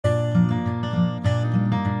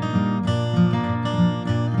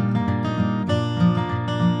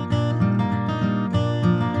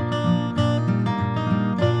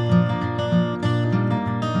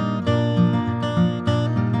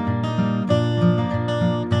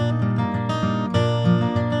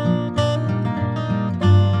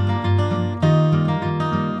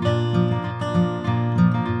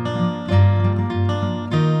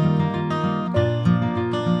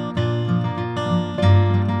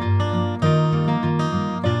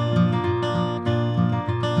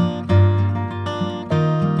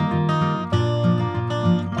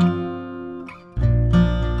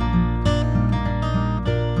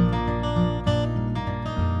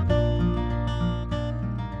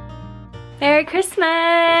Merry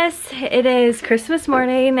Christmas! It is Christmas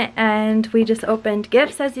morning and we just opened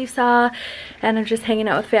gifts as you saw, and I'm just hanging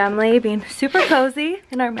out with family, being super cozy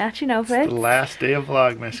in our matching outfits. It's the last day of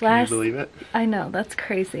Vlogmas, can you believe it? I know, that's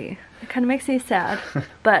crazy. It kind of makes me sad,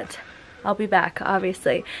 but I'll be back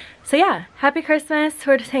obviously. So yeah, happy Christmas.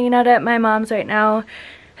 We're just hanging out at my mom's right now.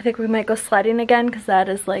 I think we might go sledding again because that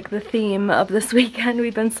is like the theme of this weekend.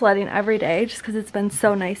 We've been sledding every day just because it's been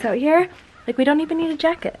so nice out here. Like we don't even need a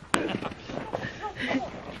jacket.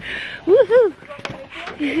 Woohoo!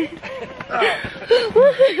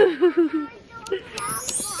 Woohoo!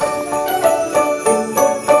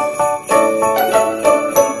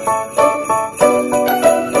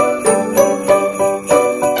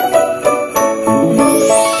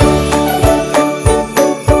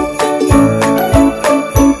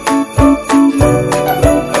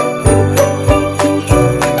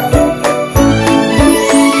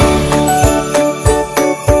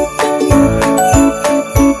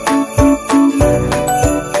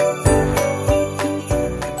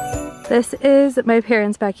 This is my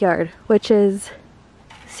parents' backyard, which is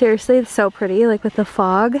seriously so pretty, like with the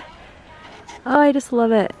fog. Oh, I just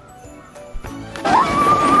love it.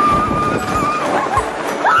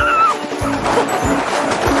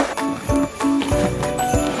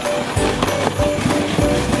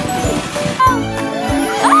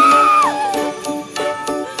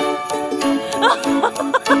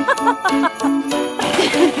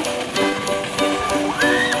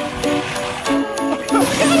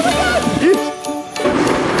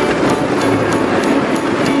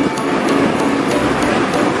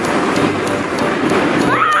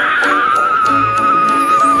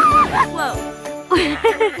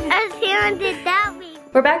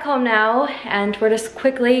 We're back home now and we're just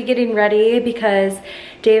quickly getting ready because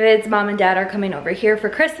David's mom and dad are coming over here for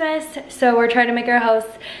Christmas. So we're trying to make our house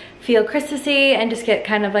feel Christmassy and just get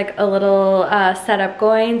kind of like a little setup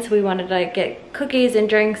going. So we wanted to like get cookies and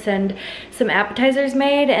drinks and some appetizers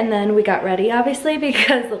made, and then we got ready obviously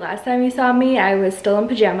because the last time you saw me I was still in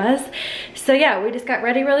pajamas. So yeah, we just got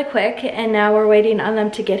ready really quick and now we're waiting on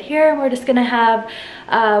them to get here, and we're just gonna have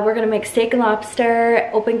we're gonna make steak and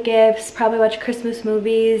lobster, open gifts, probably watch Christmas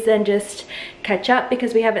movies and just catch up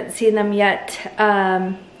because we haven't seen them yet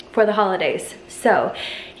for the holidays. So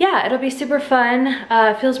yeah, it'll be super fun.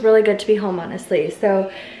 It feels really good to be home honestly.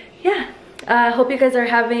 So yeah, hope you guys are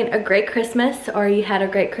having a great Christmas, or you had a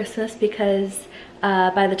great Christmas, because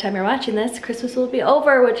by the time you're watching this, Christmas will be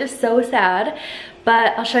over, which is so sad.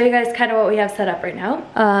 But I'll show you guys kind of what we have set up right now.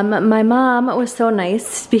 My mom was so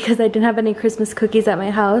nice because I didn't have any Christmas cookies at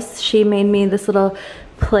my house. She made me this little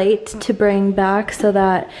plate to bring back so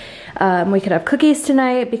that we could have cookies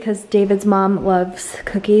tonight, because David's mom loves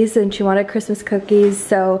cookies and she wanted Christmas cookies.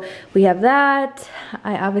 So we have that.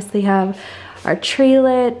 I obviously have our tree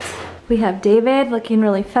lit. We have David looking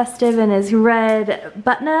really festive in his red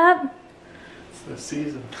button-up. The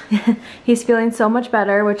season. He's feeling so much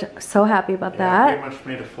better, which I'm so happy about that. Pretty much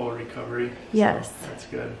made a full recovery. Yes. So that's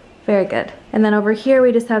good. Very good. And then over here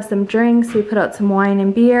we just have some drinks. We put out some wine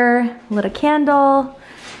and beer, lit a candle,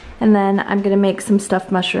 and then I'm gonna make some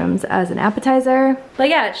stuffed mushrooms as an appetizer. But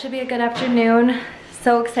yeah, it should be a good afternoon.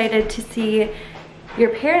 So excited to see your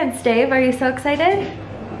parents, Dave. Are you so excited?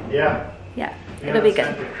 Yeah. Yeah, it'll be good. I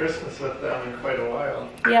haven't spent Christmas with them in quite a while.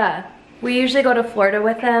 Yeah. We usually go to Florida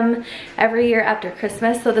with them every year after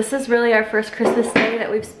Christmas, so this is really our first Christmas day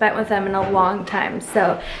that we've spent with them in a long time,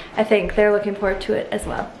 so I think they're looking forward to it as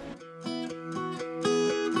well.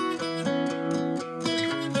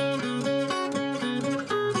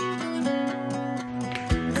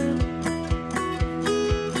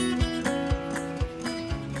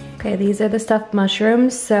 Okay, these are the stuffed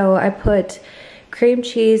mushrooms. So I put cream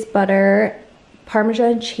cheese, butter,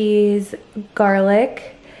 Parmesan cheese,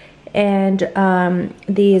 garlic, and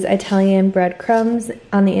these Italian breadcrumbs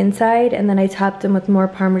on the inside, and then I topped them with more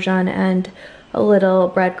Parmesan and a little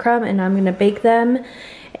breadcrumb, and I'm gonna bake them.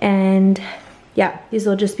 And yeah, these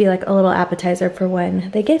will just be like a little appetizer for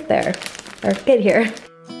when they get there, or get here.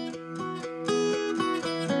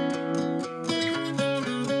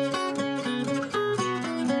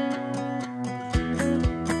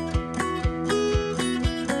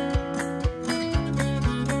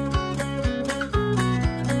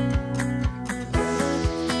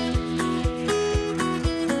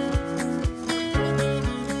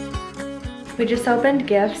 We just opened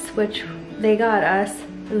gifts, which they got us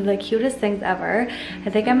the cutest things ever. I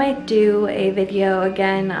think I might do a video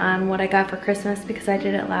again on what I got for Christmas because I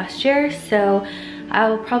did it last year, so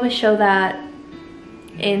I'll probably show that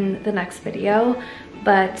in the next video.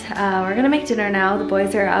 But we're gonna make dinner now. The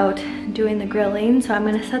boys are out doing the grilling, so I'm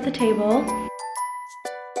gonna set the table.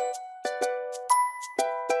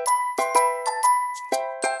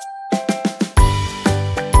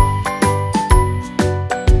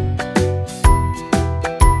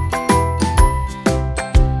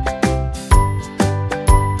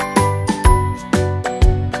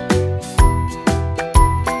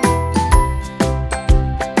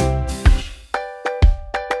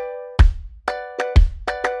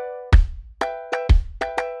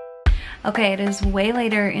 Okay, it is way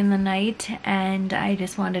later in the night and I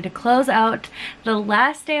just wanted to close out the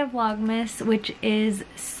last day of Vlogmas, which is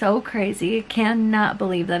so crazy. Cannot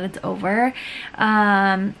believe that it's over.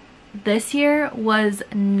 This year was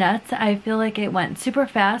nuts. I feel like it went super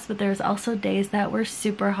fast, but there's also days that were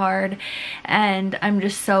super hard, and I'm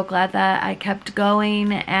just so glad that I kept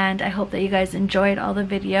going, and I hope that you guys enjoyed all the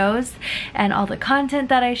videos and all the content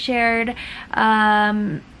that I shared.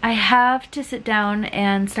 I have to sit down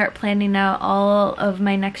and start planning out all of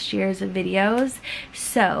my next year's videos,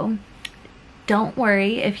 so don't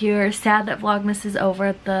worry if you're sad that Vlogmas is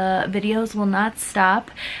over. The videos will not stop.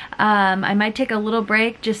 I might take a little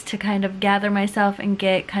break just to kind of gather myself and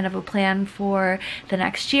get kind of a plan for the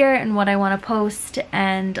next year and what I want to post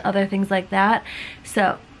and other things like that.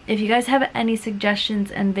 So if you guys have any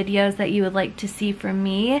suggestions and videos that you would like to see from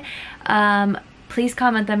me, please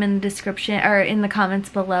comment them in the description or in the comments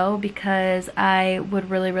below, because I would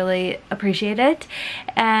really appreciate it.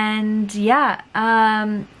 And yeah,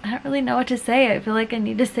 I don't really know what to say. I feel like I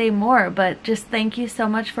need to say more, but just thank you so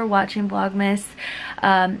much for watching Vlogmas.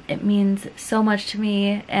 It means so much to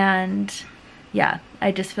me, and yeah,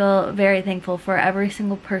 I just feel very thankful for every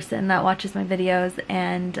single person that watches my videos,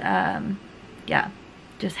 and yeah,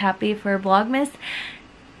 just happy for Vlogmas.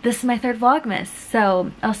 This is my 3rd Vlogmas, so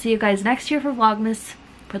I'll see you guys next year for Vlogmas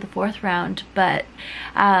for the 4th round. But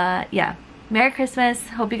yeah, Merry Christmas.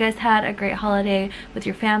 Hope you guys had a great holiday with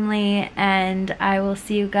your family, and I will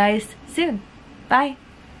see you guys soon. Bye.